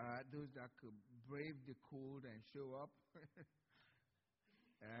that could brave the cold and show up.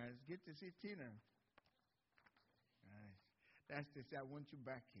 It's good to see Tina. That's to say, I want you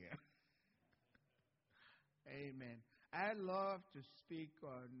back here. Amen. I love to speak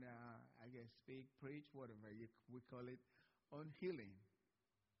on, preach, whatever we call it, on healing.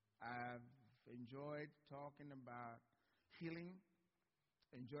 I've enjoyed talking about healing,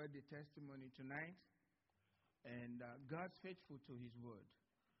 enjoyed the testimony tonight, and God's faithful to His word.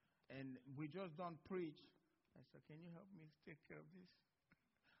 And we just don't preach. I said, can you help me take care of this?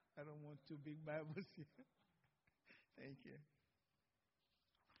 I don't want two big Bibles here. Thank you.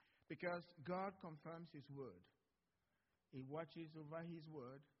 Because God confirms His word. He watches over His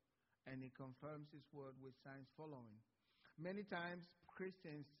word, and He confirms His word with signs following. Many times,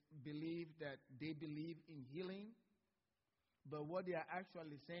 Christians believe that they believe in healing, but what they are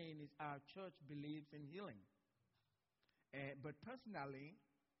actually saying is our church believes in healing. But personally,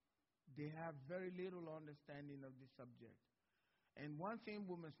 they have very little understanding of the subject. And one thing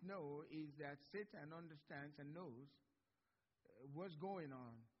we must know is that Satan understands and knows what's going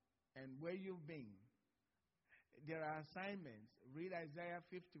on and where you've been. There are assignments. Read Isaiah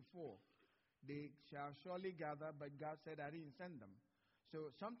 54. They shall surely gather, but God said I didn't send them.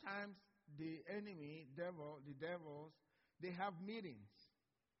 So sometimes the enemy, the devils, they have meetings.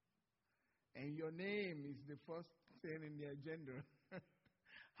 And your name is the first thing in the agenda.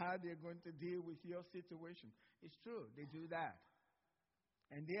 How they're going to deal with your situation. It's true, they do that.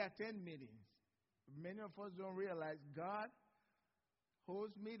 And they attend meetings. Many of us don't realize God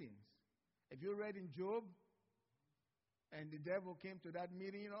holds meetings. If you read in Job, and the devil came to that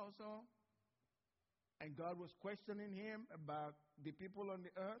meeting also, and God was questioning him about the people on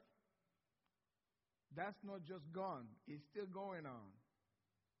the earth, that's not just gone. It's still going on.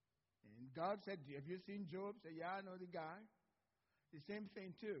 And God said, have you seen Job? Say, yeah, I know the guy. The same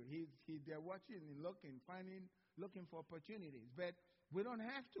thing too. They're watching and looking for opportunities. But we don't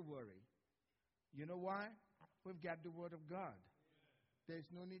have to worry. You know why? We've got the Word of God. There's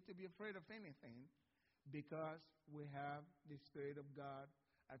no need to be afraid of anything because we have the Spirit of God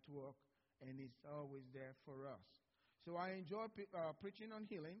at work and it's always there for us. So I enjoy preaching on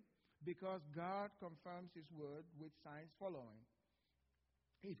healing because God confirms His Word with signs following.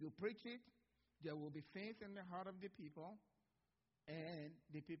 If you preach it, there will be faith in the heart of the people and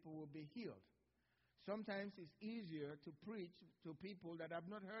the people will be healed. Sometimes it's easier to preach to people that have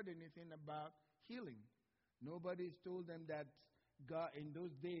not heard anything about healing. Nobody's told them that God, in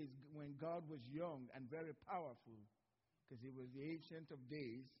those days when God was young and very powerful, because He was the Ancient of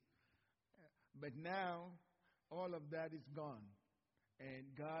Days, but now all of that is gone. And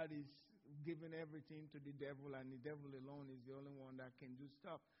God is giving everything to the devil, and the devil alone is the only one that can do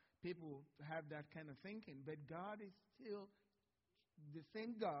stuff. People have that kind of thinking, but God is still the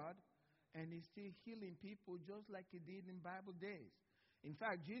same God, and He's still healing people just like He did in Bible days. In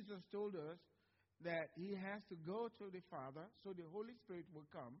fact, Jesus told us that He has to go to the Father so the Holy Spirit will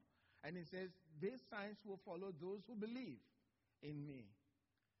come. And He says, these signs will follow those who believe in me.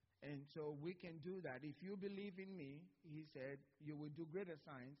 And so we can do that. If you believe in me, He said, you will do greater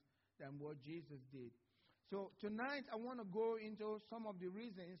signs than what Jesus did. So tonight I want to go into some of the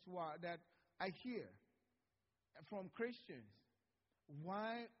reasons why that I hear from Christians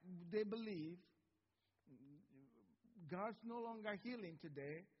why they believe God's no longer healing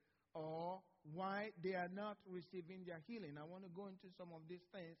today, or why they are not receiving their healing. I want to go into some of these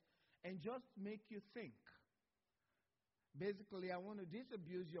things and just make you think. Basically, I want to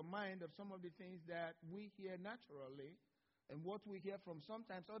disabuse your mind of some of the things that we hear naturally and what we hear from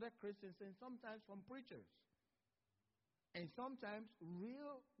sometimes other Christians and sometimes from preachers. And sometimes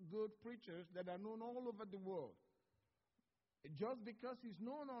real good preachers that are known all over the world. Just because he's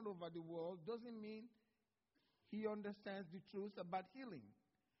known all over the world doesn't mean he understands the truth about healing.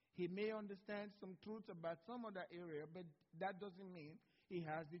 He may understand some truth about some other area, but that doesn't mean he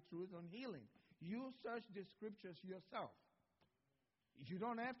has the truth on healing. You search the scriptures yourself. You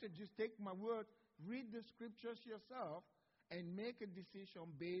don't have to just take my word. Read the scriptures yourself and make a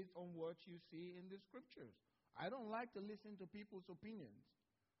decision based on what you see in the scriptures. I don't like to listen to people's opinions.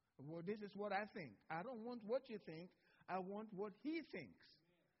 Well, this is what I think. I don't want what you think. I want what He thinks.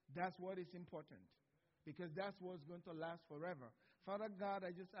 That's what is important, because that's what's going to last forever. Father God,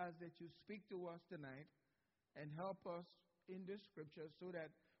 I just ask that you speak to us tonight and help us in the scriptures so that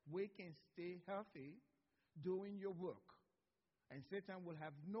we can stay healthy doing your work. And Satan will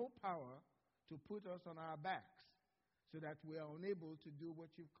have no power to put us on our backs so that we are unable to do what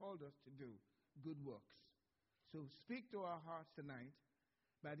you've called us to do, good works. So speak to our hearts tonight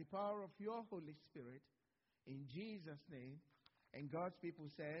by the power of your Holy Spirit in Jesus' name. And God's people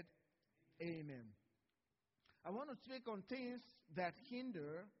said, Amen. I want to speak on things that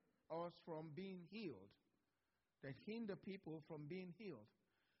hinder us from being healed, that hinder people from being healed.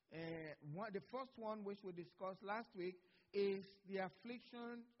 The first one, which we discussed last week, is the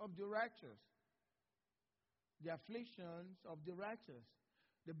affliction of the righteous. The afflictions of the righteous.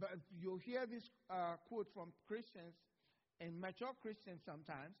 You hear this quote from Christians and mature Christians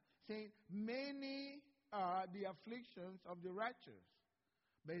sometimes saying, many are the afflictions of the righteous.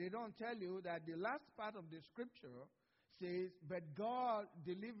 But they don't tell you that the last part of the scripture says, but God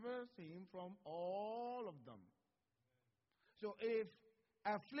delivers him from all of them. So if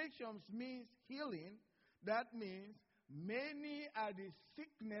afflictions means healing, that means many are the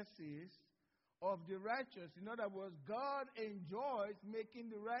sicknesses of the righteous. In other words, God enjoys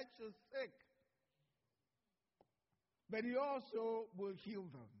making the righteous sick. But he also will heal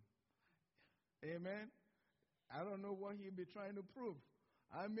them. Amen? I don't know what he'll be trying to prove.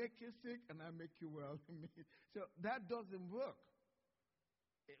 I make you sick and I make you well. So that doesn't work.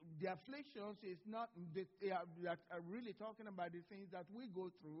 The afflictions is not, they are really talking about the things that we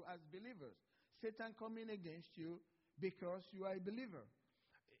go through as believers. Satan coming against you because you are a believer.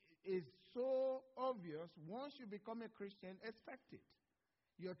 It's so obvious. Once you become a Christian, expect it.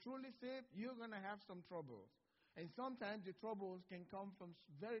 You're truly saved, you're going to have some troubles. And sometimes the troubles can come from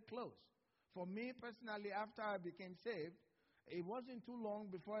very close. For me personally, after I became saved, it wasn't too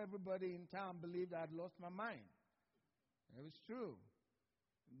long before everybody in town believed I'd lost my mind. It was true.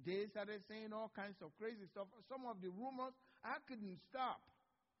 They started saying all kinds of crazy stuff. Some of the rumors, I couldn't stop.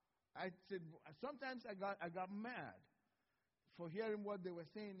 I said, sometimes I got mad for hearing what they were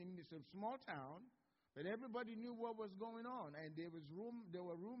saying in this small town, but everybody knew what was going on. And there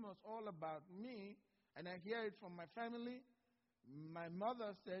were rumors all about me, and I hear it from my family. My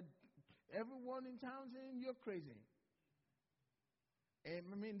mother said, everyone in town saying you're crazy. And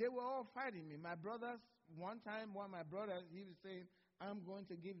they were all fighting me. My brothers, one of my brothers, he was saying, I'm going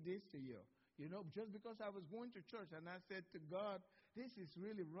to give this to you. Just because I was going to church, and I said to God, this is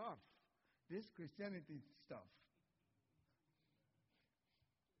really rough, this Christianity stuff.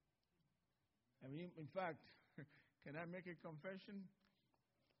 In fact, can I make a confession?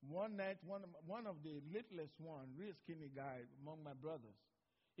 One night, one of the littlest one, real skinny guy among my brothers,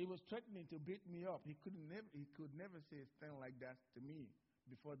 he was threatening to beat me up. He could never say a thing like that to me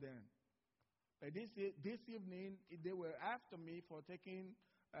before then. But this evening, they were after me for taking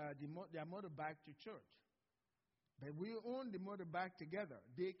their motorbike to church. But we owned the motorbike together.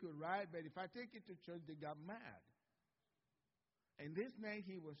 They could ride, but if I take it to church, they got mad. And this night,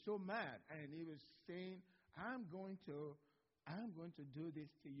 he was so mad, and he was saying, I'm going to do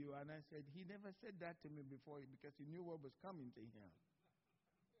this to you. And I said, he never said that to me before because he knew what was coming to him.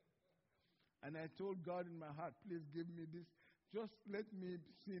 And I told God in my heart, please give me this. Just let me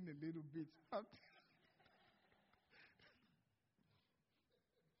sin a little bit.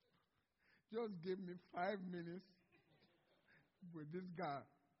 Just give me 5 minutes with this guy.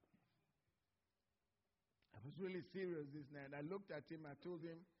 I was really serious this night. I looked at him. I told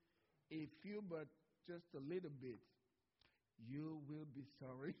him, if you but just a little bit, you will be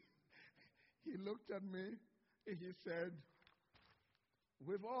sorry. He looked at me and he said,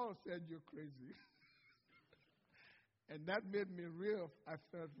 we've all said you're crazy. And that made me I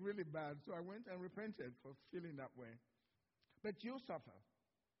felt really bad. So I went and repented for feeling that way. But you suffer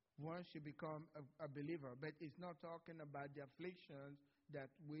once you become a believer. But it's not talking about the afflictions that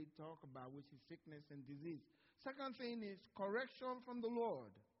we talk about, which is sickness and disease. Second thing is correction from the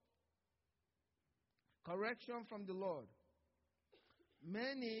Lord. Correction from the Lord.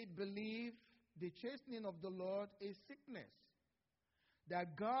 Many believe the chastening of the Lord is sickness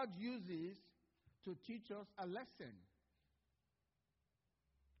that God uses to teach us a lesson.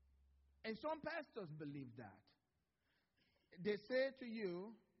 And some pastors believe that. They say to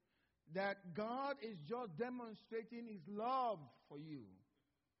you that God is just demonstrating his love for you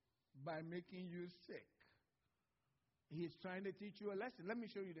by making you sick. He's trying to teach you a lesson. Let me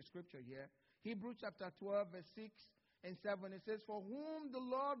show you the scripture here. Hebrews chapter 12, verse 6 and 7. It says, for whom the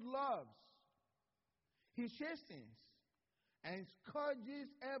Lord loves, he chastens and scourges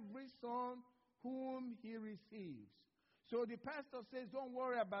every son whom he receives. So the pastor says, don't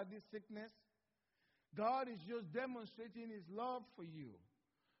worry about this sickness. God is just demonstrating his love for you.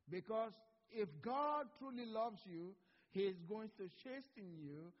 Because if God truly loves you, he is going to chasten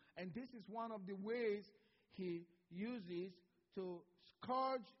you. And this is one of the ways he uses to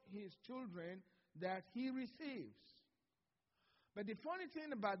scourge his children that he receives. But the funny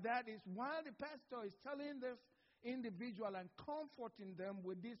thing about that is while the pastor is telling this individual and comforting them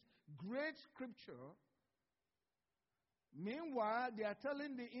with this great scripture, Meanwhile, they are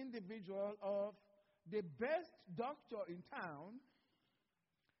telling the individual of the best doctor in town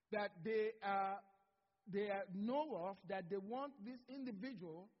that they know of, that they want this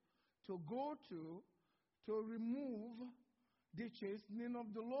individual to go to remove the chastening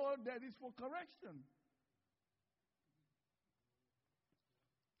of the Lord that is for correction.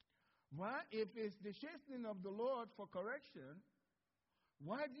 Why? If it's the chastening of the Lord for correction,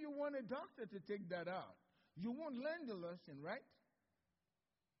 why do you want a doctor to take that out? You won't learn the lesson, right?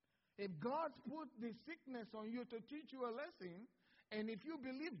 If God put the sickness on you to teach you a lesson, and if you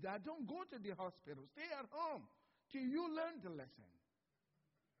believe that, don't go to the hospital. Stay at home till you learn the lesson.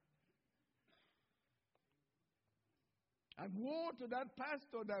 And woe to that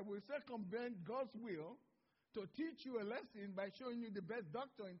pastor that will circumvent God's will to teach you a lesson by showing you the best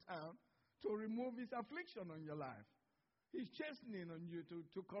doctor in town to remove his affliction on your life. He's chastening on you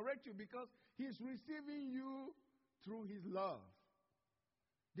to correct you because he's receiving you through his love.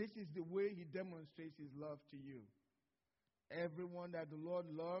 This is the way he demonstrates his love to you. Everyone that the Lord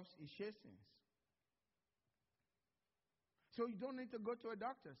loves, he chastens. So you don't need to go to a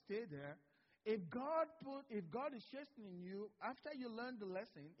doctor. Stay there. If God is chastening you after you learn the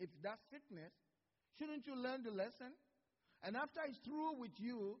lesson, if that's sickness, shouldn't you learn the lesson? And after he's through with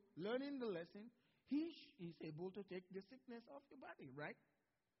you learning the lesson, he is able to take the sickness off your body, right?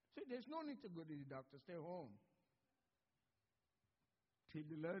 So there's no need to go to the doctor. Stay home till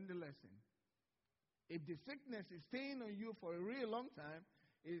you learn the lesson. If the sickness is staying on you for a real long time,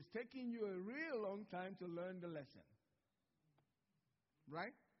 it's taking you a real long time to learn the lesson.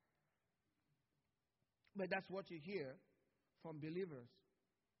 Right? But that's what you hear from believers.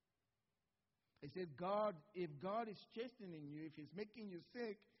 It says, if God is chastening you, if he's making you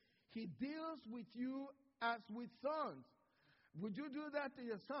sick, he deals with you as with sons. Would you do that to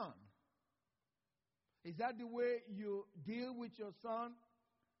your son? Is that the way you deal with your son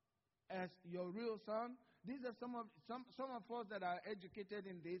as your real son? These are some of us that are educated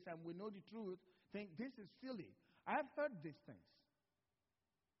in this and we know the truth, think this is silly. I've heard these things.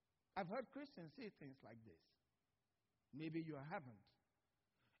 I've heard Christians say things like this. Maybe you haven't.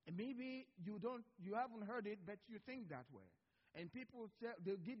 And maybe you haven't heard it, but you think that way. And people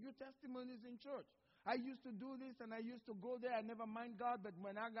they'll give you testimonies in church. I used to do this and I used to go there. I never mind God, but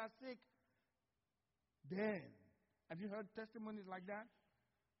when I got sick, then. Have you heard testimonies like that?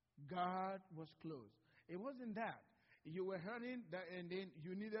 God was close. It wasn't that. You were hurting and then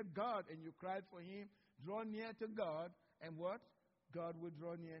you needed God and you cried for him. Draw near to God and what? God will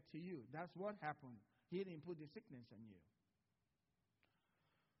draw near to you. That's what happened. He didn't put the sickness on you.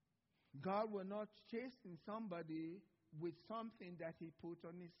 God will not chasten somebody with something that he put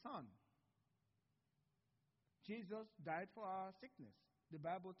on his son. Jesus died for our sickness. The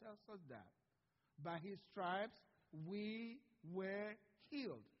Bible tells us that. By his stripes, we were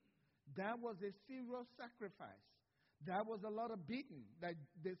healed. That was a serious sacrifice. That was a lot of beating that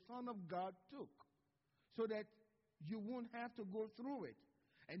the Son of God took so that you won't have to go through it.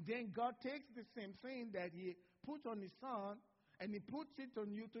 And then God takes the same thing that he put on his son and he puts it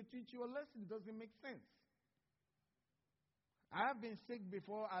on you to teach you a lesson. Doesn't make sense. I've been sick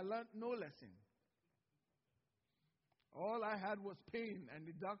before. I learned no lesson. All I had was pain and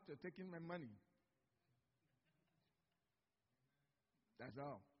the doctor taking my money. That's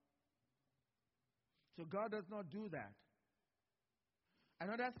all. So God does not do that.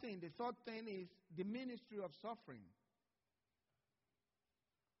 Another thing, the third thing is the ministry of suffering.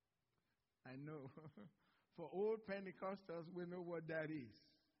 I know. For old Pentecostals, we know what that is.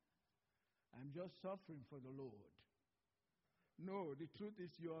 I'm just suffering for the Lord. No, the truth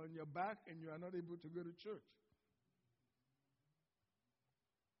is you're on your back and you are not able to go to church.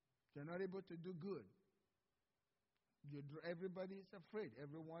 You're not able to do good. Everybody is afraid.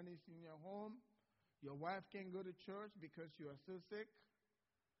 Everyone is in your home. Your wife can't go to church because you are so sick.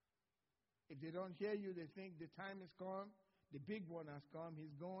 If they don't hear you, they think the time has come. The big one has come.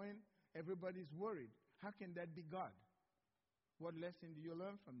 He's going. Everybody's worried. How can that be God? What lesson do you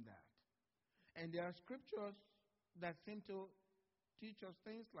learn from that? And there are scriptures that seem to teach us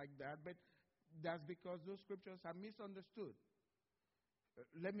things like that, but that's because those scriptures are misunderstood.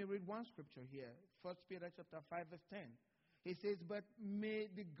 Let me read one scripture here. 1 Peter chapter 5, verse 10. He says, but may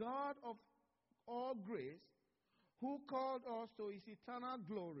the God of all grace, who called us to his eternal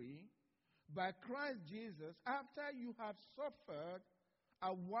glory by Christ Jesus, after you have suffered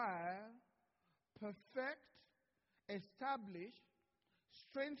a while, perfect, establish,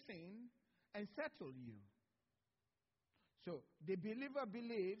 strengthen, and settle you. So the believer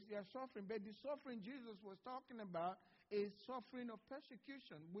believes they are suffering, but the suffering Jesus was talking about is suffering of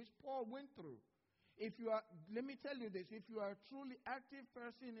persecution, which Paul went through. If you are, let me tell you this, if you are a truly active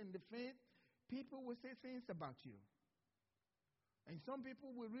person in the faith, people will say things about you. And some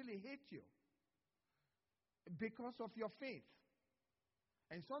people will really hate you because of your faith.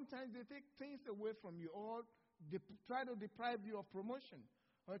 And sometimes they take things away from you or try to deprive you of promotion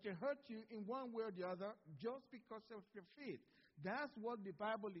or to hurt you in one way or the other just because of your faith. That's what the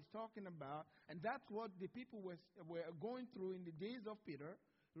Bible is talking about, and that's what the people were going through in the days of Peter.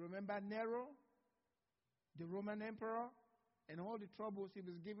 Remember Nero, the Roman emperor, and all the troubles he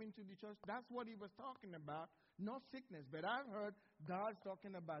was giving to the church? That's what he was talking about, not sickness. But I've heard God's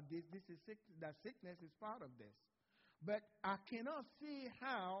talking about this. This is that sickness is part of this. But I cannot see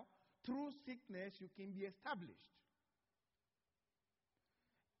how through sickness you can be established.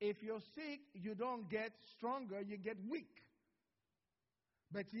 If you're sick, you don't get stronger, you get weak.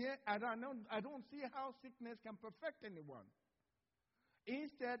 But yet, I don't see how sickness can perfect anyone.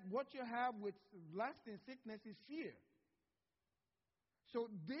 Instead, what you have with lasting sickness is fear. So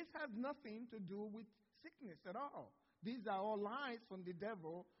this has nothing to do with sickness at all. These are all lies from the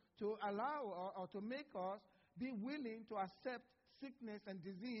devil to allow or to make us be willing to accept sickness and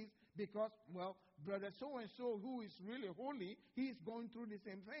disease because, well, brother so-and-so who is really holy, he's going through the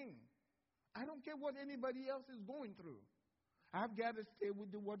same thing. I don't care what anybody else is going through. I've got to stay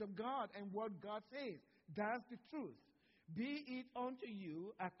with the word of God and what God says. That's the truth. Be it unto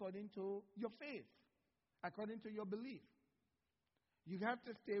you according to your faith, according to your belief. You have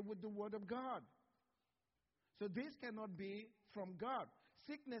to stay with the word of God. So this cannot be from God.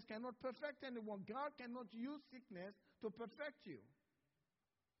 Sickness cannot perfect anyone. God cannot use sickness to perfect you.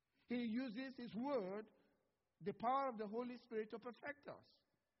 He uses his word, the power of the Holy Spirit, to perfect us.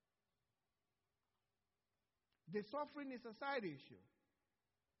 The suffering is a side issue.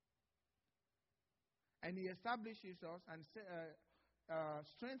 And he establishes us and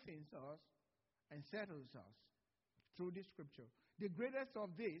strengthens us and settles us through the scripture. The greatest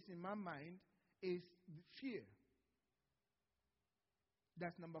of this, in my mind, is fear.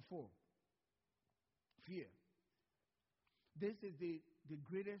 That's number 4. Fear. This is the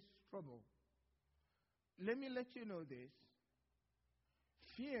greatest trouble. Let me let you know this.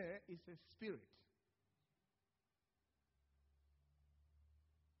 Fear is a spirit.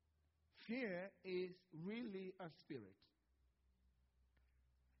 Fear is really a spirit.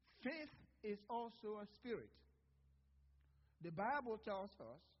 Faith is also a spirit. The Bible tells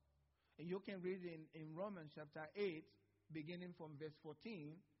us, and you can read in Romans chapter 8, beginning from verse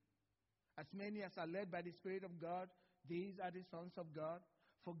 14, as many as are led by the Spirit of God, these are the sons of God.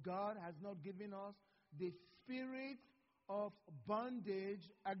 For God has not given us the spirit of bondage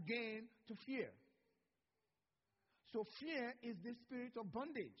again to fear. So fear is the spirit of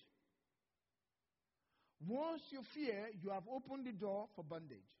bondage. Once you fear, you have opened the door for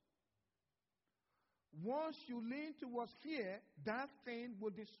bondage. Once you lean towards fear, that thing will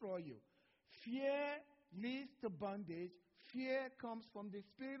destroy you. Fear leads to bondage. Fear comes from the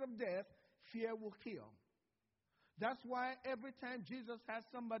spirit of death. Fear will kill. That's why every time Jesus has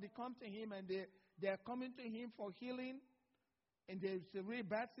somebody come to him and they're coming to him for healing, and there's a really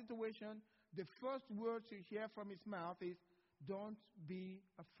bad situation, the first words you hear from his mouth is, "Don't be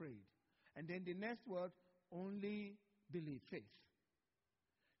afraid." And then the next word, only believe, faith.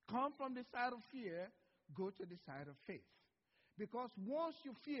 Come from the side of fear, go to the side of faith. Because once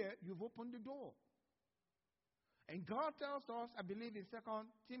you fear, you've opened the door. And God tells us, I believe in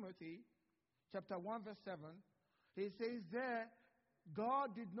 2 Timothy chapter 1 verse 7, he says there,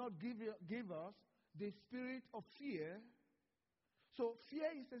 God did not give us the spirit of fear. So fear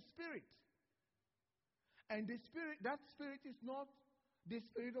is a spirit. And that spirit is not the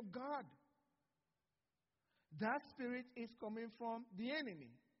spirit of God. That spirit is coming from the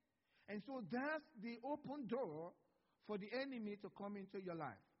enemy. And so that's the open door for the enemy to come into your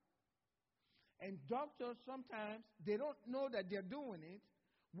life. And doctors sometimes, they don't know that they're doing it.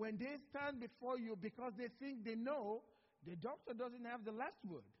 When they stand before you because they think they know, the doctor doesn't have the last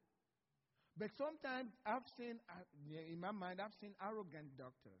word. But sometimes in my mind, I've seen arrogant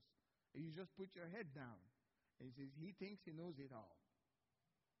doctors. You just put your head down. And he thinks he knows it all.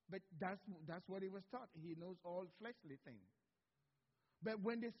 But that's what he was taught. He knows all fleshly things. But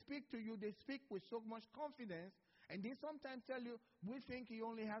when they speak to you, they speak with so much confidence. And they sometimes tell you, we think he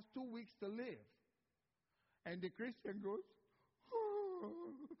only has 2 weeks to live. And the Christian goes, oh.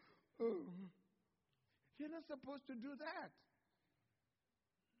 You're not supposed to do that.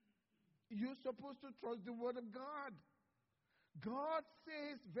 You're supposed to trust the word of God. God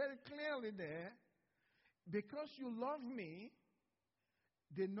says very clearly there, because you love me,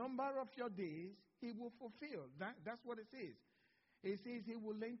 the number of your days he will fulfill. That's what it says. He says he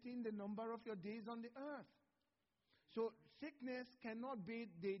will lengthen the number of your days on the earth. So sickness cannot be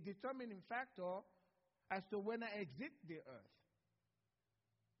the determining factor as to when I exit the earth.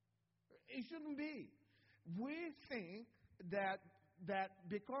 It shouldn't be. We think that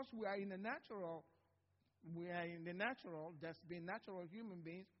because we are in the natural, that's being natural human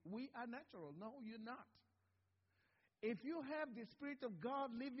beings, we are natural. No, you're not. If you have the Spirit of God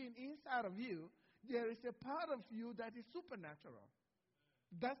living inside of you, there is a part of you that is supernatural.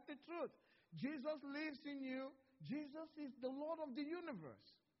 That's the truth. Jesus lives in you. Jesus is the Lord of the universe.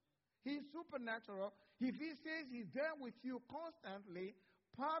 He's supernatural. If he says he's there with you constantly,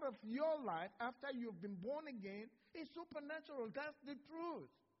 part of your life after you've been born again is supernatural. That's the truth.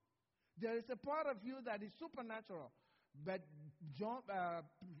 There is a part of you that is supernatural. But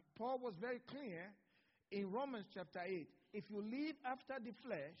Paul was very clear in Romans chapter 8. If you live after the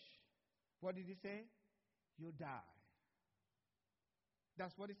flesh, what did he say? You die.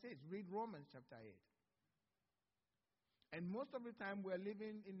 That's what it says. Read Romans chapter 8. And most of the time we're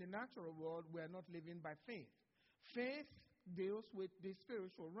living in the natural world, we're not living by faith. Faith deals with the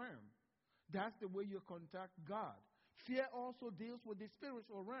spiritual realm. That's the way you contact God. Fear also deals with the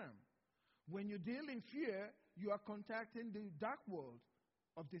spiritual realm. When you deal in fear, you are contacting the dark world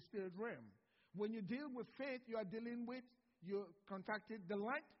of the spirit realm. When you deal with faith, you contacted the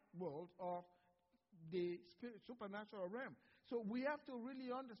light world of the supernatural realm. So we have to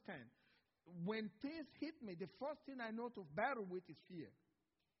really understand, when things hit me, the first thing I know to battle with is fear.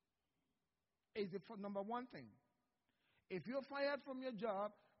 Is the number one thing. If you're fired from your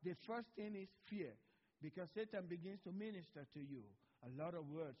job, the first thing is fear. Because Satan begins to minister to you. A lot of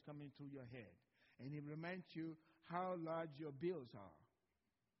words coming through your head. And he reminds you how large your bills are.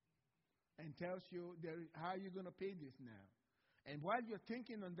 And tells you how you're going to pay this now. And while you're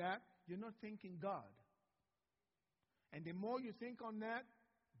thinking on that, you're not thinking God. And the more you think on that,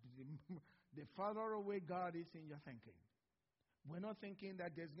 the farther away God is in your thinking. We're not thinking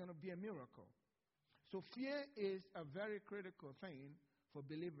that there's going to be a miracle. So fear is a very critical thing for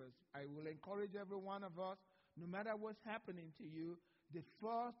believers. I will encourage every one of us, no matter what's happening to you, the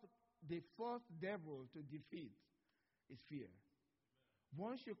first devil to defeat is fear.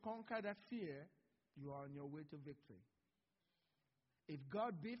 Once you conquer that fear, you are on your way to victory. If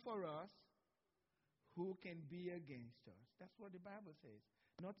God be for us, who can be against us? That's what the Bible says.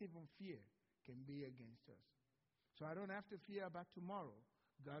 Not even fear can be against us. So I don't have to fear about tomorrow.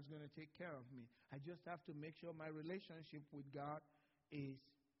 God's going to take care of me. I just have to make sure my relationship with God is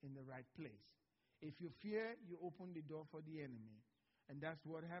in the right place. If you fear, you open the door for the enemy. And that's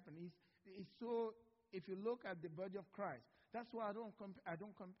what happened. If you look at the body of Christ, that's why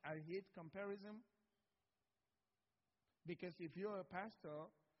I hate comparison. Because if you're a pastor,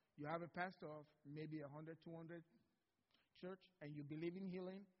 you have a pastor of maybe 100, 200 church, and you believe in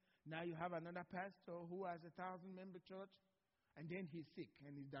healing. Now you have another pastor who has 1,000-member church, and then he's sick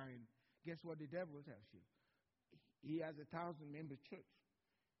and he's dying. Guess what the devil tells you? He has 1,000-member church,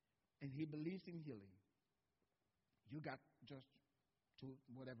 and he believes in healing. You got just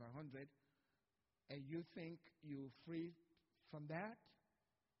 100, and you think you're free from that?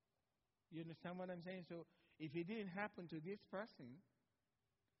 You understand what I'm saying? So if it didn't happen to this person,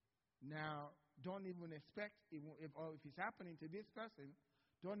 now don't even expect, if it's happening to this person,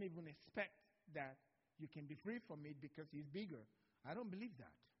 don't even expect that you can be free from it because he's bigger. I don't believe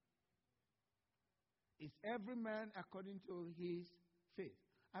that. It's every man according to his faith.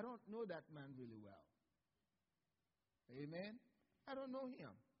 I don't know that man really well. Amen? I don't know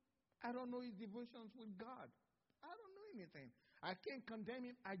him. I don't know his devotions with God. I don't know anything. I can't condemn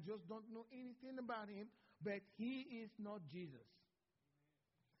him. I just don't know anything about him. But he is not Jesus.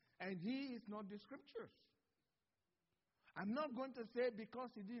 And he is not the scriptures. I'm not going to say because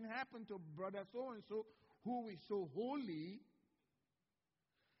it didn't happen to brother so-and-so who is so holy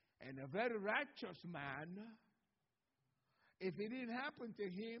and a very righteous man. If it didn't happen to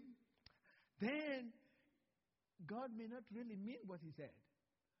him, then God may not really mean what he said.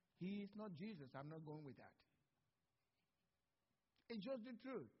 He is not Jesus. I'm not going with that. It's just the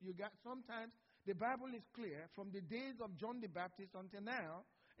truth. Sometimes the Bible is clear from the days of John the Baptist until now.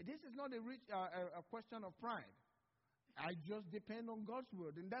 This is not a question of pride. I just depend on God's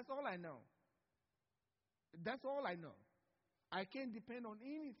word, and that's all I know. That's all I know. I can't depend on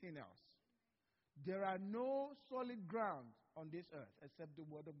anything else. There are no solid ground on this earth except the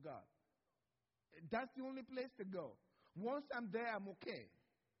word of God. That's the only place to go. Once I'm there, I'm okay.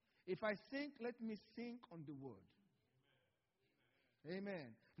 If I sink, let me sink on the word.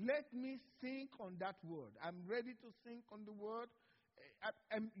 Amen. Let me sink on that word. I'm ready to sink on the word.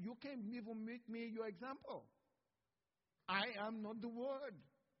 You can't even make me your example. I am not the Word.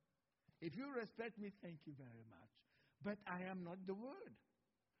 If you respect me, thank you very much. But I am not the Word.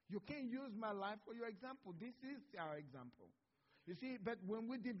 You can't use my life for your example. This is our example. You see, but when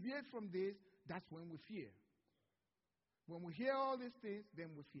we deviate from this, that's when we fear. When we hear all these things, then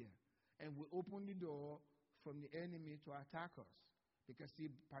we fear. And we open the door from the enemy to attack us. Because, see,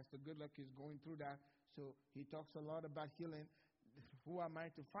 Pastor Goodluck is going through that. So he talks a lot about healing. Who am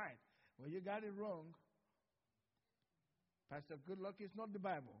I to fight? Well, you got it wrong. Pastor Goodluck is not the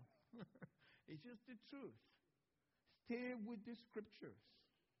Bible. It's just the truth. Stay with the scriptures.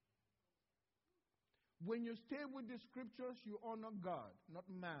 When you stay with the scriptures, you honor God, not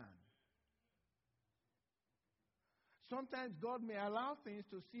man. Sometimes God may allow things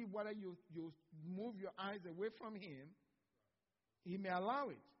to see whether you move your eyes away from Him. He may allow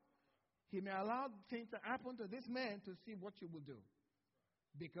it. He may allow things to happen to this man to see what you will do.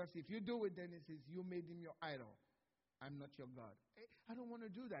 Because if you do it, then it says, you made him your idol. I'm not your God. I don't want to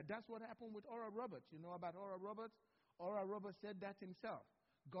do that. That's what happened with Oral Roberts. You know about Oral Roberts? Oral Roberts said that himself.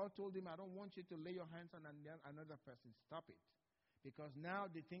 God told him, I don't want you to lay your hands on another person. Stop it. Because now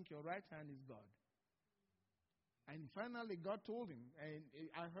they think your right hand is God. And finally, God told him, and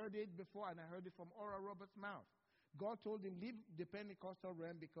I heard it before, and I heard it from Oral Roberts' mouth. God told him, leave the Pentecostal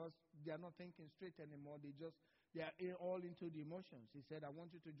realm because they are not thinking straight anymore. They are all into the emotions. He said, I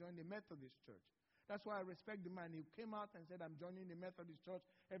want you to join the Methodist Church. That's why I respect the man. He came out and said, I'm joining the Methodist Church.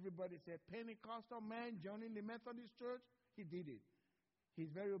 Everybody said, Pentecostal man joining the Methodist Church? He did it. He's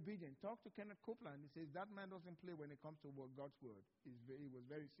very obedient. Talk to Kenneth Copeland. He says, that man doesn't play when it comes to God's word. He was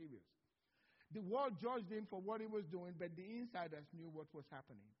very serious. The world judged him for what he was doing, but the insiders knew what was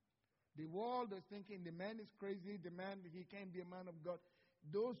happening. The world was thinking the man is crazy, the man, he can't be a man of God.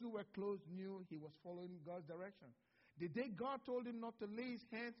 Those who were close knew he was following God's direction. The day God told him not to lay his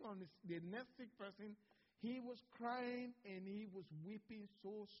hands on the next sick person, he was crying and he was weeping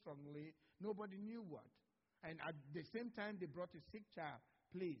so strongly, nobody knew what. And at the same time, they brought a sick child,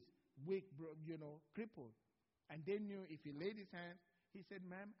 please, weak, crippled. And they knew if he laid his hands, he said,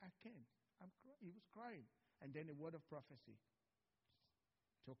 ma'am, I can't. He was crying. And then a word of prophecy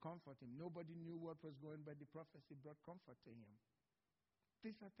to comfort him. Nobody knew what was going, but the prophecy brought comfort to him.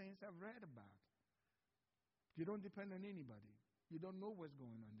 These are things I've read about. You don't depend on anybody. You don't know what's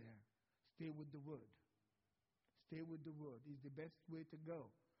going on there. Stay with the word. Stay with the word. It's the best way to go.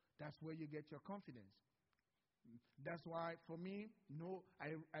 That's where you get your confidence. That's why, for me,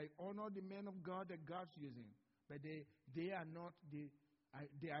 I honor the men of God that God's using. But they are not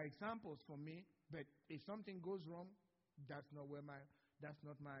they are examples for me. But if something goes wrong, that's not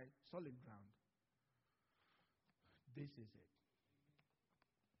my solid ground. This is it.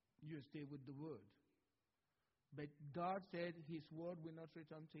 You stay with the word. But God said his word will not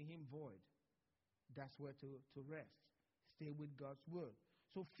return to him void. That's where to rest. Stay with God's word.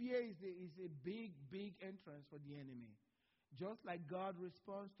 So fear is a big, big entrance for the enemy. Just like God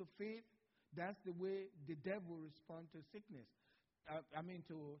responds to faith, that's the way the devil responds to sickness.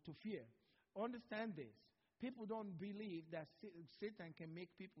 To fear. Understand this. People don't believe that Satan can make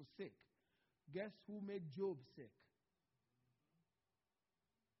people sick. Guess who made Job sick?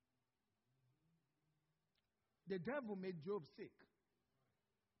 The devil made Job sick.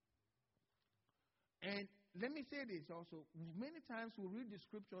 And let me say this also. Many times we read the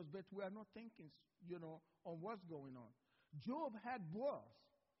scriptures, but we are not thinking, on what's going on. Job had boils.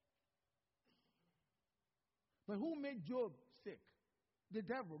 But who made Job sick? The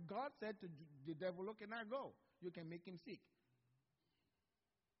devil. God said to the devil, look, can I go? You can make him sick.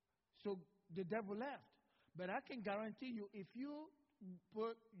 So the devil left. But I can guarantee you, if you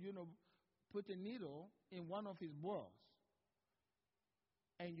put a needle in one of his boils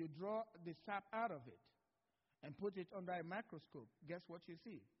and you draw the sap out of it and put it under a microscope, guess what you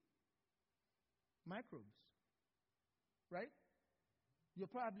see? Microbes. Right? You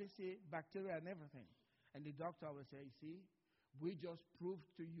probably see bacteria and everything. And the doctor will say, see, we just proved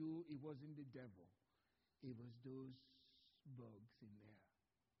to you it wasn't the devil. It was those bugs in there.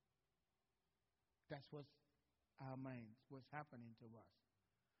 That's what our minds, what's happening to us.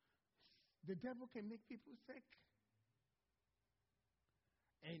 The devil can make people sick.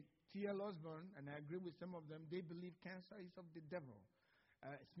 And T.L. Osborne, and I agree with some of them, they believe cancer is of the devil.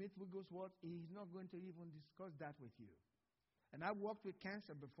 Smith Wigglesworth, he's not going to even discuss that with you. And I worked with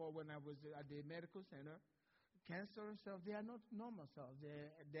cancer before when I was at the medical center. Cancer cells, they are not normal cells.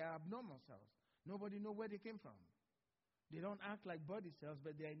 They are abnormal cells. Nobody knows where they came from. They don't act like body cells,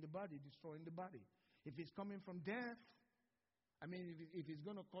 but they are in the body, destroying the body. If it's coming from death, if it's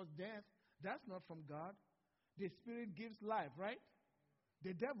going to cause death, that's not from God. The Spirit gives life, right?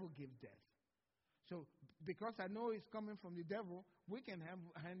 The devil gives death. So because I know it's coming from the devil, we can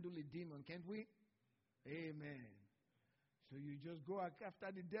handle a demon, can't we? Amen. So you just go after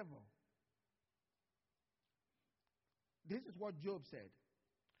the devil. This is what Job said.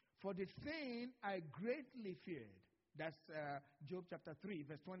 For the thing I greatly feared. That's Job chapter 3,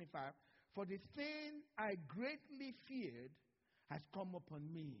 verse 25. For the thing I greatly feared has come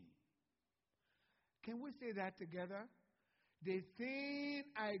upon me. Can we say that together? The thing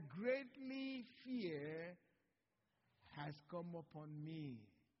I greatly fear has come upon me.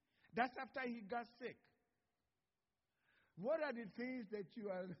 That's after he got sick. What are the things that you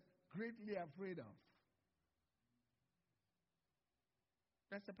are greatly afraid of?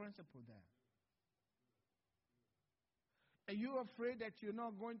 That's the principle there. Are you afraid that you're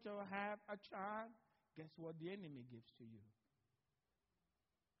not going to have a child? Guess what the enemy gives to you?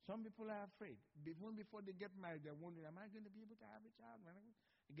 Some people are afraid. Even before they get married, they're wondering, am I going to be able to have a child? And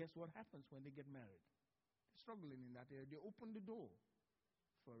guess what happens when they get married? They're struggling in that area. They open the door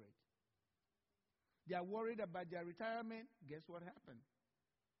for it. They are worried about their retirement. Guess what happened?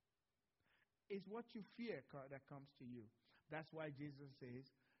 It's what you fear that comes to you. That's why Jesus says,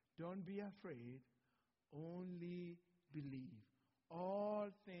 don't be afraid, only believe. All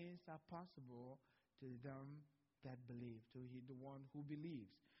things are possible to them that believe, to the one who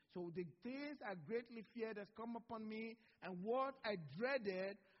believes. So the things I greatly feared has come upon me, and what I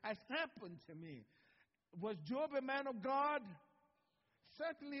dreaded has happened to me. Was Job a man of God?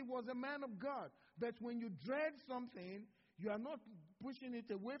 Certainly was a man of God. But when you dread something, you are not pushing it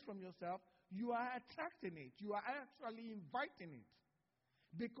away from yourself. You are attracting it. You are actually inviting it.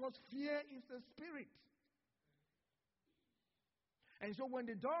 Because fear is a spirit. And so when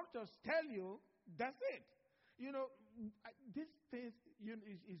the doctors tell you, that's it. You know, this thing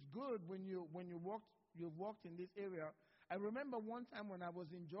is good when you've walked in this area. I remember one time when I was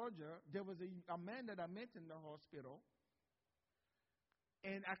in Georgia, there was a man that I met in the hospital.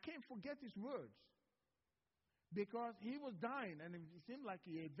 And I can't forget his words. Because he was dying, and it seemed like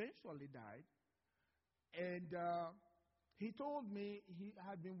he eventually died. And he told me he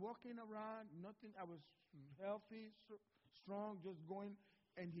had been walking around, nothing. I was healthy, strong, just going.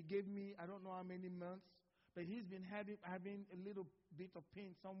 And he gave me, I don't know how many months, but he's been having a little bit of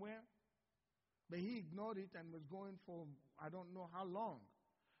pain somewhere. But he ignored it and was going for I don't know how long.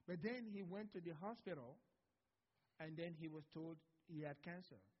 But then he went to the hospital, and then he was told he had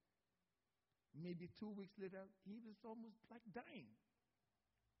cancer. Maybe 2 weeks later, he was almost like dying.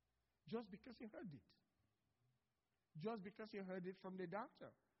 Just because he heard it. Just because he heard it from the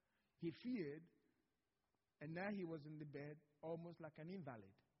doctor. He feared, and now he was in the bed almost like an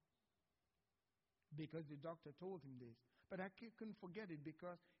invalid. Because the doctor told him this. But I couldn't forget it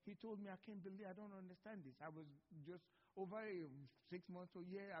because he told me, I can't believe, I don't understand this. I was just over 6 months or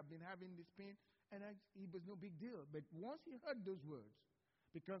a year, I've been having this pain, and it was no big deal. But once he heard those words,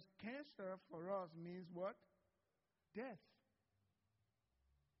 because cancer for us means what? Death.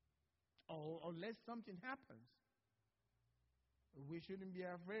 Or unless something happens, we shouldn't be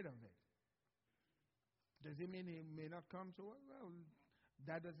afraid of it. Does it mean it may not come to us? Well,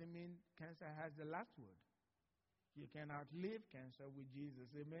 that doesn't mean cancer has the last word. You can outlive cancer with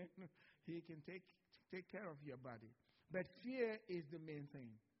Jesus. Amen. He can take care of your body. But fear is the main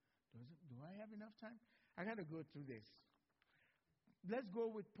thing. Do I have enough time? I got to go through this. Let's go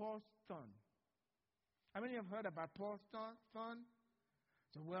with Paul's son. How many have heard about Paul's son?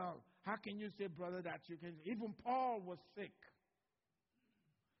 So, well, how can you say, brother, that you can? Even Paul was sick.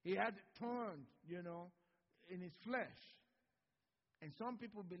 He had thorns, in his flesh. And some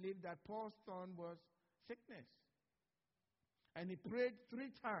people believe that Paul's son was sickness. And he prayed 3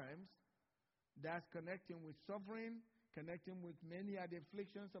 times. That's connecting with suffering, connecting with many of the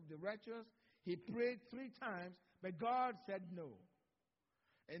afflictions of the righteous. He prayed 3 times, but God said no.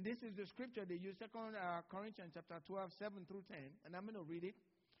 And this is the scripture they use, 2 Corinthians chapter 12, 7 through 10. And I'm going to read it.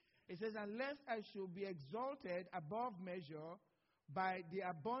 It says, unless I should be exalted above measure by the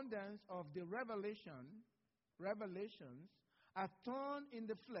abundance of the revelations, a thorn in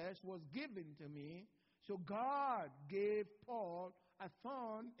the flesh was given to me. So God gave Paul a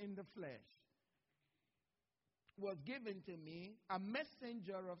thorn in the flesh. Was given to me, a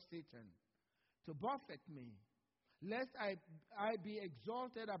messenger of Satan, to buffet me, lest I be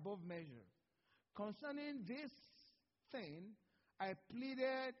exalted above measure. Concerning this thing, I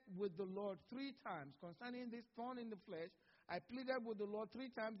pleaded with the Lord 3 times. Concerning this thorn in the flesh, I pleaded with the Lord 3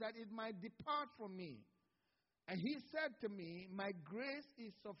 times that it might depart from me. And he said to me, my grace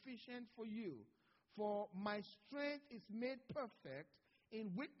is sufficient for you, for my strength is made perfect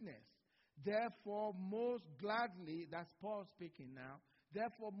in weakness. Therefore, most gladly, that's Paul speaking now,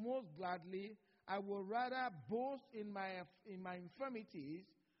 therefore, most gladly, I will rather boast in my infirmities,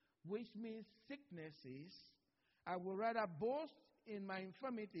 which means sicknesses. I will rather boast in my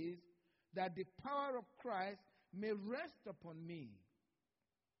infirmities, that the power of Christ may rest upon me.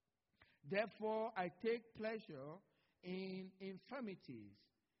 Therefore, I take pleasure in infirmities,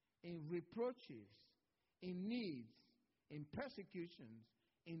 in reproaches, in needs, in persecutions,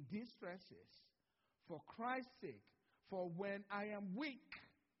 in distresses, for Christ's sake. For when I am weak,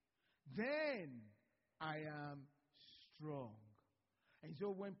 then I am strong. And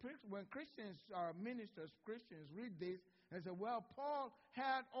so when Christians, ministers, Christians read this and say, well, Paul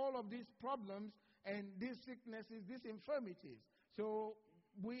had all of these problems and these sicknesses, these infirmities. So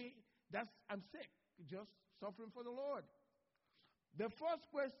I'm sick, just suffering for the Lord. The first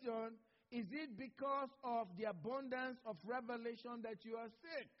question, is it because of the abundance of revelation that you are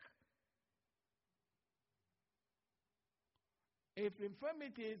sick? If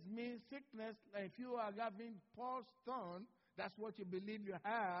infirmities mean sickness, if you are having Paul's thorn, that's what you believe you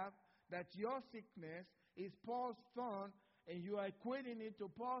have, that your sickness is Paul's thorn, and you are equating it to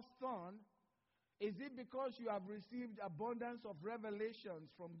Paul's thorn, is it because you have received abundance of revelations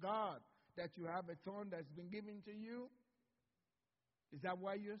from God that you have a thorn that's been given to you? Is that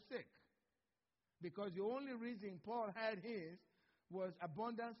why you're sick? Because the only reason Paul had his was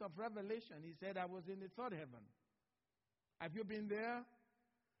abundance of revelation. He said, I was in the third heaven. Have you been there?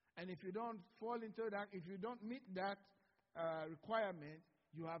 And if you don't fall into that, if you don't meet that requirement,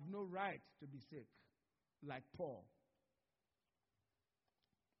 you have no right to be sick, like Paul.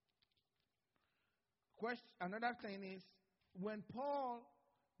 Another thing is, when Paul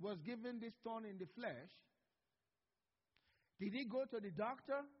was given this thorn in the flesh, did he go to the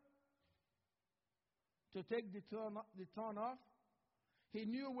doctor to take the thorn off? He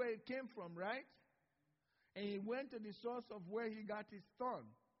knew where it came from, right? And he went to the source of where he got his thorn.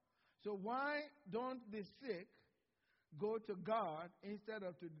 So why don't the sick go to God instead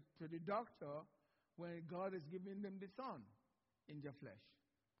of to the doctor when God is giving them the thorn in their flesh?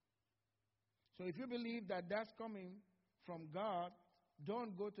 So if you believe that that's coming from God,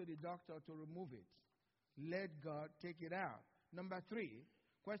 don't go to the doctor to remove it. Let God take it out. Number 3,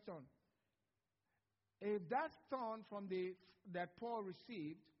 question. If that thorn that Paul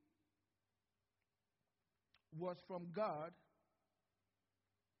received was from God,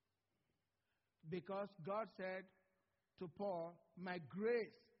 because God said to Paul, my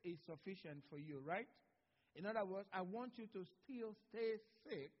grace is sufficient for you, right? In other words, I want you to still stay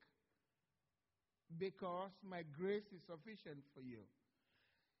sick because my grace is sufficient for you.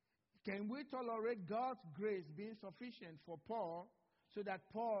 Can we tolerate God's grace being sufficient for Paul so that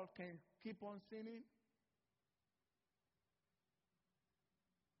Paul can keep on sinning?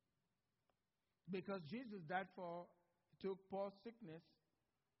 Because Jesus took Paul's sickness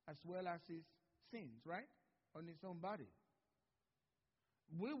as well as his sins, right? On his own body.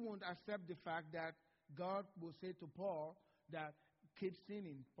 We won't accept the fact that God will say to Paul that keep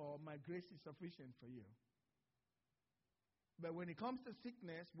sinning, Paul, my grace is sufficient for you. But when it comes to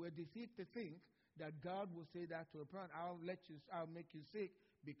sickness, we're deceived to think that God will say that to a person. I'll make you sick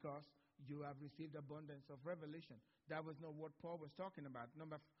because you have received abundance of revelation. That was not what Paul was talking about.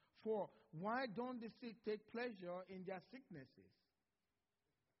 Number 4, why don't the sick take pleasure in their sicknesses?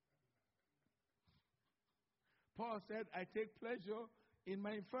 Paul said, I take pleasure in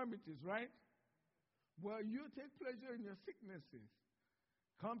my infirmities, right? Well, you take pleasure in your sicknesses.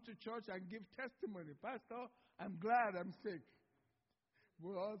 Come to church and give testimony. Pastor, I'm glad I'm sick.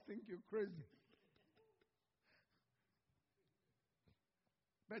 We'll all think you're crazy.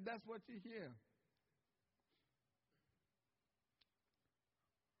 But that's what you hear.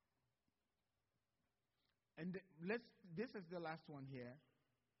 And this is the last one here.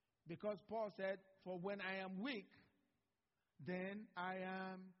 Because Paul said, for when I am weak, then I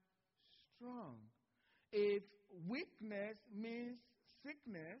am strong. If weakness means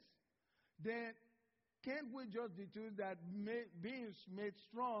sickness, then can't we just deduce that being made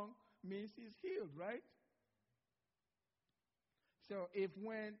strong means he's healed, right? So if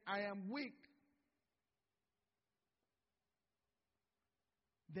when I am weak,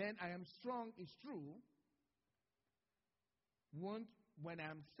 then I am strong is true, won't when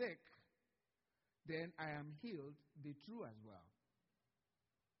I'm sick, then I am healed be true as well?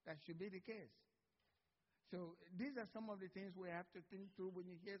 That should be the case. So these are some of the things we have to think through when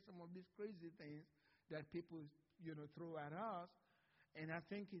you hear some of these crazy things that people, throw at us. And I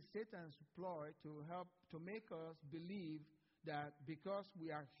think it's Satan's ploy to help to make us believe that because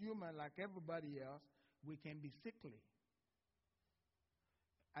we are human like everybody else, we can be sickly.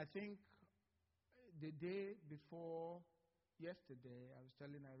 I think the day before yesterday, I was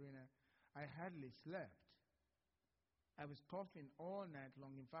telling Irina, I hardly slept. I was coughing all night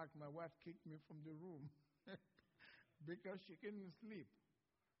long. In fact, my wife kicked me from the room because she couldn't sleep.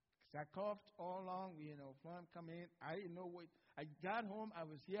 So I coughed all along, phone come in. I didn't know what. I got home. I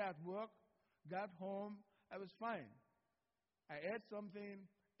was here at work. Got home. I was fine. I ate something,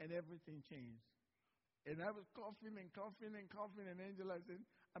 and everything changed. And I was coughing and coughing and coughing. And Angela said,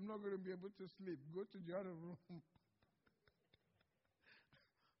 I'm not going to be able to sleep. Go to the other room.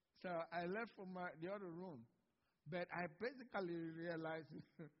 So I left for the other room. But I basically realized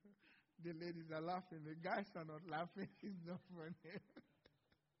the ladies are laughing. The guys are not laughing. It's not funny.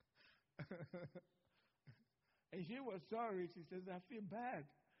 And she was sorry. She says, I feel bad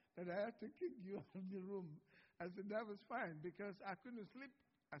that I had to kick you out of the room. I said, that was fine because I couldn't sleep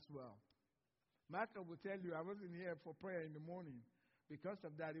as well. Michael will tell you I wasn't here for prayer in the morning. Because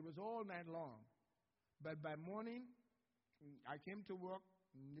of that, it was all night long. But by morning, I came to work,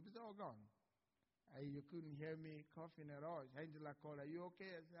 and it was all gone. You couldn't hear me coughing at all. Angela called, are you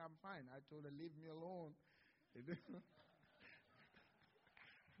okay? I said, I'm fine. I told her, leave me alone.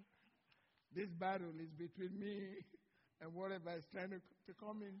 This battle is between me and whatever is trying to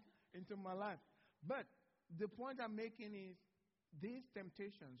come into my life. But the point I'm making is these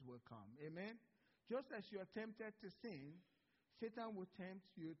temptations will come. Amen? Just as you are tempted to sin, Satan will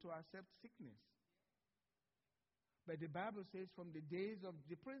tempt you to accept sickness. But the Bible says from the days of,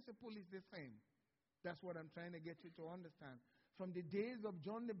 the principle is the same. That's what I'm trying to get you to understand. From the days of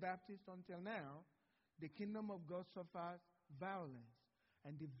John the Baptist until now, the kingdom of God suffers violence.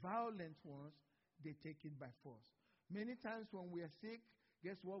 And the violent ones, they take it by force. Many times when we are sick,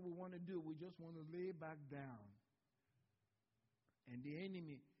 guess what we want to do? We just want to lay back down. And the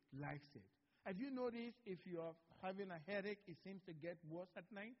enemy likes it. Have you noticed if you are having a headache, it seems to get worse at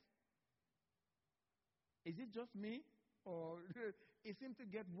night? Is it just me? Or it seems to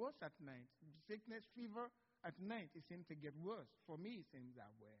get worse at night. Sickness, fever, at night, it seems to get worse. For me, it seems that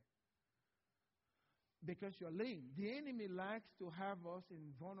way. Because you're lame. The enemy likes to have us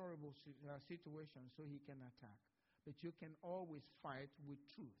in vulnerable situations so he can attack. But you can always fight with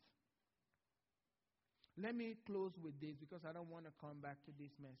truth. Let me close with this because I don't want to come back to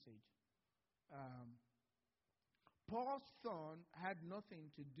this message. Paul's son had nothing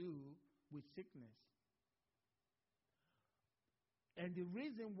to do with sickness. And the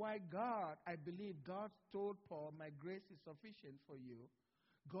reason why I believe God told Paul, my grace is sufficient for you,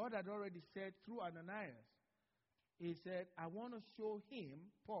 God had already said through Ananias, he said, I want to show him,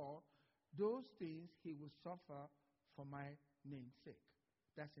 Paul, those things he will suffer for my name's sake.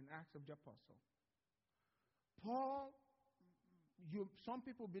 That's in Acts of the Apostle. Paul, some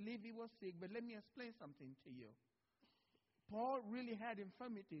people believe he was sick, but let me explain something to you. Paul really had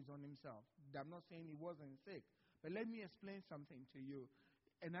infirmities on himself. I'm not saying he wasn't sick. But let me explain something to you.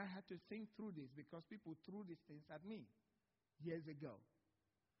 And I had to think through this because people threw these things at me years ago.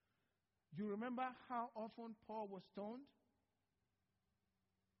 Do you remember how often Paul was stoned?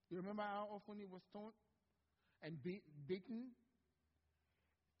 You remember how often he was stoned and beaten?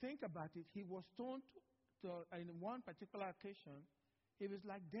 Think about it. He was stoned in one particular occasion. He was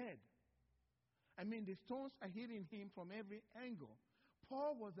like dead. I mean, the stones are hitting him from every angle.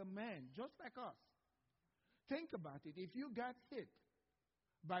 Paul was a man just like us. Think about it. If you got hit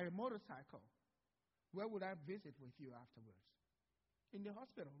by a motorcycle, where would I visit with you afterwards? In the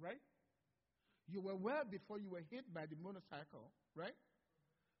hospital, right? You were well before you were hit by the motorcycle, right?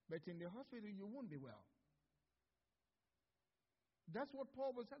 But in the hospital, you won't be well. That's what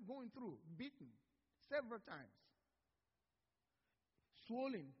Paul was going through, beaten several times.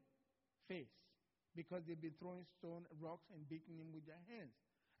 Swollen face because they've been throwing stone, rocks, and beating him with their hands.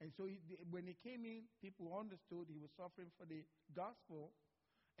 And so when he came in, people understood he was suffering for the gospel,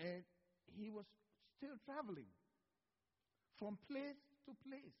 and he was still traveling from place to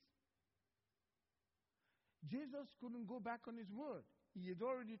place. Jesus couldn't go back on his word. He had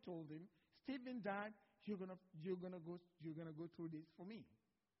already told him, Stephen died, you're gonna go through this for me.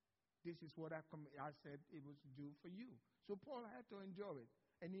 This is what I said it was due for you. So Paul had to endure it.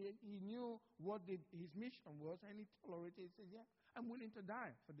 And he knew what his mission was, and he tolerated it. He said, yeah, I'm willing to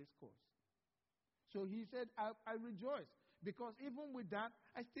die for this cause. So he said, I rejoice, because even with that,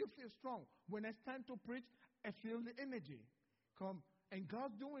 I still feel strong. When I stand to preach, I feel the energy come. And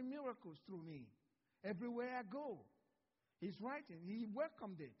God's doing miracles through me. Everywhere I go, he's writing. He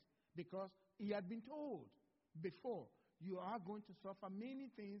welcomed it, because he had been told before, you are going to suffer many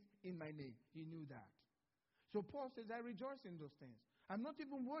things in my name. He knew that. So Paul says, I rejoice in those things. I'm not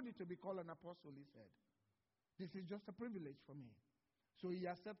even worthy to be called an apostle, he said. This is just a privilege for me. So he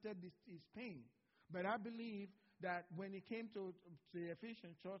accepted his pain. But I believe that when he came to the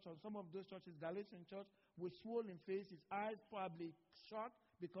Ephesian church or some of those churches, Galatian church, with swollen face, his eyes probably shut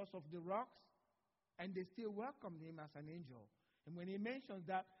because of the rocks, and they still welcomed him as an angel. And when he mentions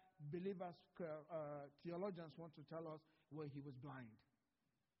that, believers, theologians want to tell us, well, he was blind.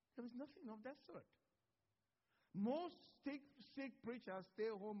 There was nothing of that sort. Most sick preachers stay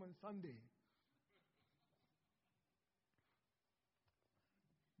home on Sunday,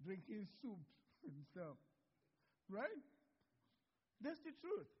 drinking soup and stuff. Right? That's the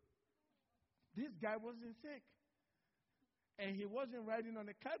truth. This guy wasn't sick. And he wasn't riding in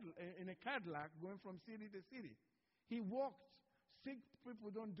a Cadillac going from city to city. He walked. Sick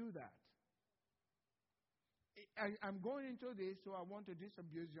people don't do that. I'm going into this, so I want to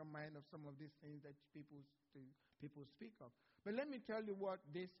disabuse your mind of some of these things that people speak of. But let me tell you what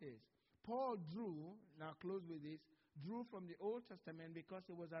this is. Paul drew, now close with this, drew from the Old Testament because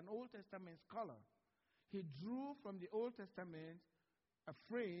he was an Old Testament scholar. He drew from the Old Testament a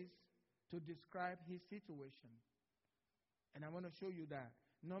phrase to describe his situation. And I want to show you that.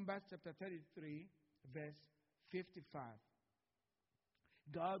 Numbers chapter 33, verse 55.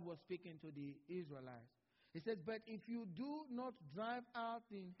 God was speaking to the Israelites. He says, but if you do not drive out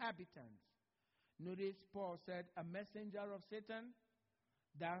the inhabitants. Notice Paul said, a messenger of Satan,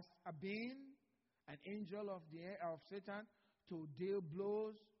 that's a being, an angel of Satan, to deal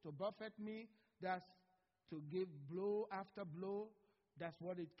blows, to buffet me, that's to give blow after blow. That's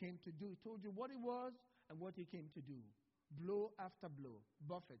what it came to do. He told you what it was and what he came to do. Blow after blow.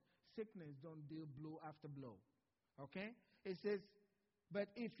 Buffet. Sickness don't deal blow after blow. Okay? It says, but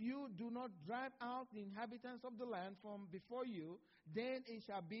if you do not drive out the inhabitants of the land from before you, then it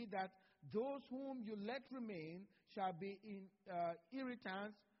shall be that those whom you let remain shall be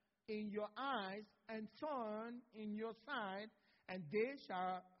irritants in your eyes and thorn in your side, and they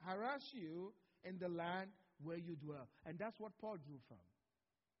shall harass you in the land where you dwell. And that's what Paul drew from,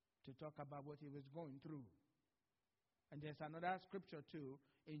 to talk about what he was going through. And there's another scripture too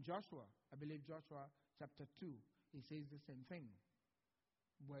in Joshua. I believe Joshua chapter 2. He says the same thing.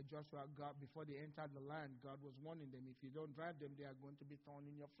 Where Joshua, before they entered the land, God was warning them, if you don't drive them, they are going to be thorn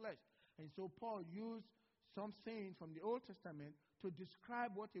in your flesh. And so Paul used some saying from the Old Testament to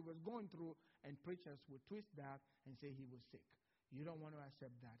describe what he was going through, and preachers would twist that and say he was sick. You don't want to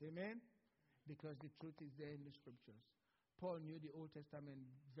accept that. Amen? Because the truth is there in the scriptures. Paul knew the Old Testament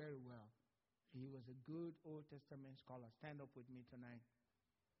very well. He was a good Old Testament scholar. Stand up with me tonight.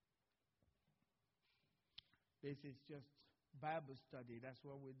 This is just Bible study. That's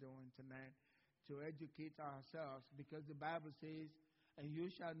what we're doing tonight, to educate ourselves, because the Bible says, and you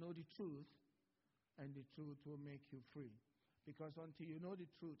shall know the truth, and the truth will make you free. Because until you know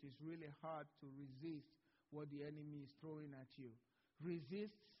the truth, it's really hard to resist what the enemy is throwing at you.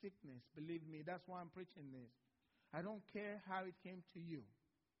 Resist sickness. Believe me, that's why I'm preaching this. I don't care how it came to you.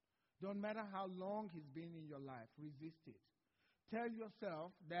 Don't matter how long it's been in your life. Resist it. Tell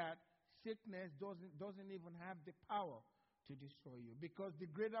yourself that sickness doesn't even have the power to destroy you, because the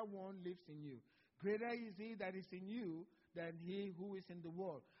greater one lives in you. Greater is he that is in you than he who is in the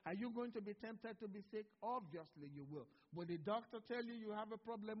world. Are you going to be tempted to be sick? Obviously you will. Will the doctor tell you you have a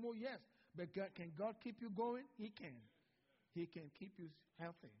problem? Oh, yes. But can God keep you going? He can. He can keep you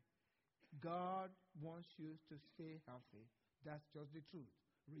healthy. God wants you to stay healthy. That's just the truth.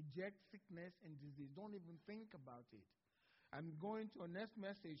 Reject sickness and disease. Don't even think about it. I'm going to a next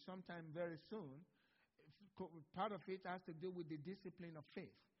message sometime very soon. Part of it has to do with the discipline of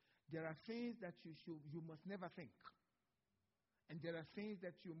faith. There are things that you must never think. And there are things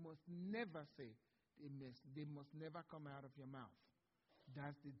that you must never say. They must never come out of your mouth.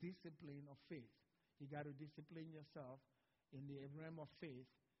 That's the discipline of faith. You got to discipline yourself in the realm of faith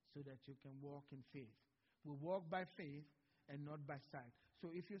so that you can walk in faith. We walk by faith and not by sight. So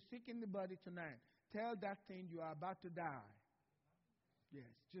if you're sick in the body tonight, tell that thing you are about to die.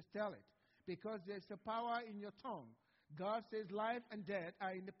 Yes, just tell it. Because there's a power in your tongue. God says life and death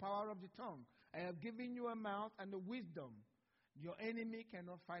are in the power of the tongue. I have given you a mouth and a wisdom. Your enemy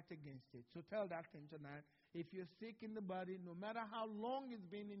cannot fight against it. So tell that thing tonight. If you're sick in the body, no matter how long it's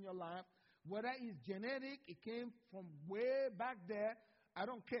been in your life, whether it's genetic, it came from way back there, I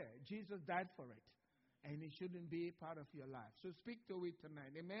don't care. Jesus died for it. And it shouldn't be part of your life. So speak to it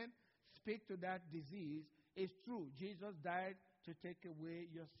tonight. Amen? Speak to that disease. It's true. Jesus died to take away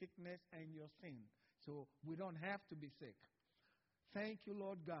your sickness and your sin. So we don't have to be sick. Thank you,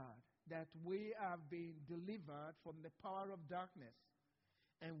 Lord God, that we have been delivered from the power of darkness.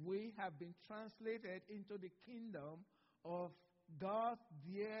 And we have been translated into the kingdom of God's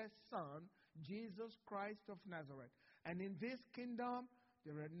dear Son, Jesus Christ of Nazareth. And in this kingdom,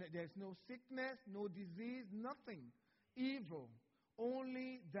 There's no sickness, no disease, nothing evil,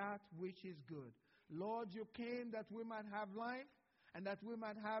 only that which is good. Lord, you came that we might have life and that we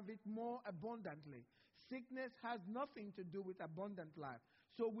might have it more abundantly. Sickness has nothing to do with abundant life.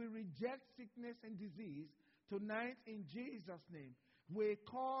 So we reject sickness and disease tonight in Jesus' name. We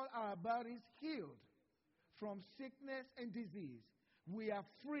call our bodies healed from sickness and disease. We are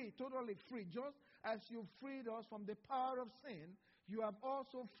free, totally free. Just as you freed us from the power of sin, you have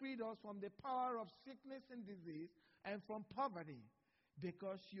also freed us from the power of sickness and disease and from poverty,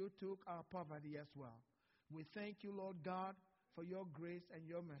 because you took our poverty as well. We thank you, Lord God, for your grace and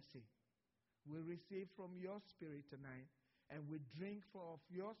your mercy. We receive from your Spirit tonight, and we drink of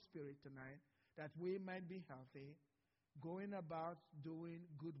your Spirit tonight, that we might be healthy, going about doing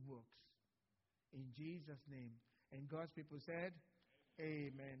good works. In Jesus' name. And God's people said,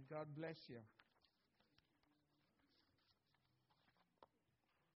 Amen. God bless you.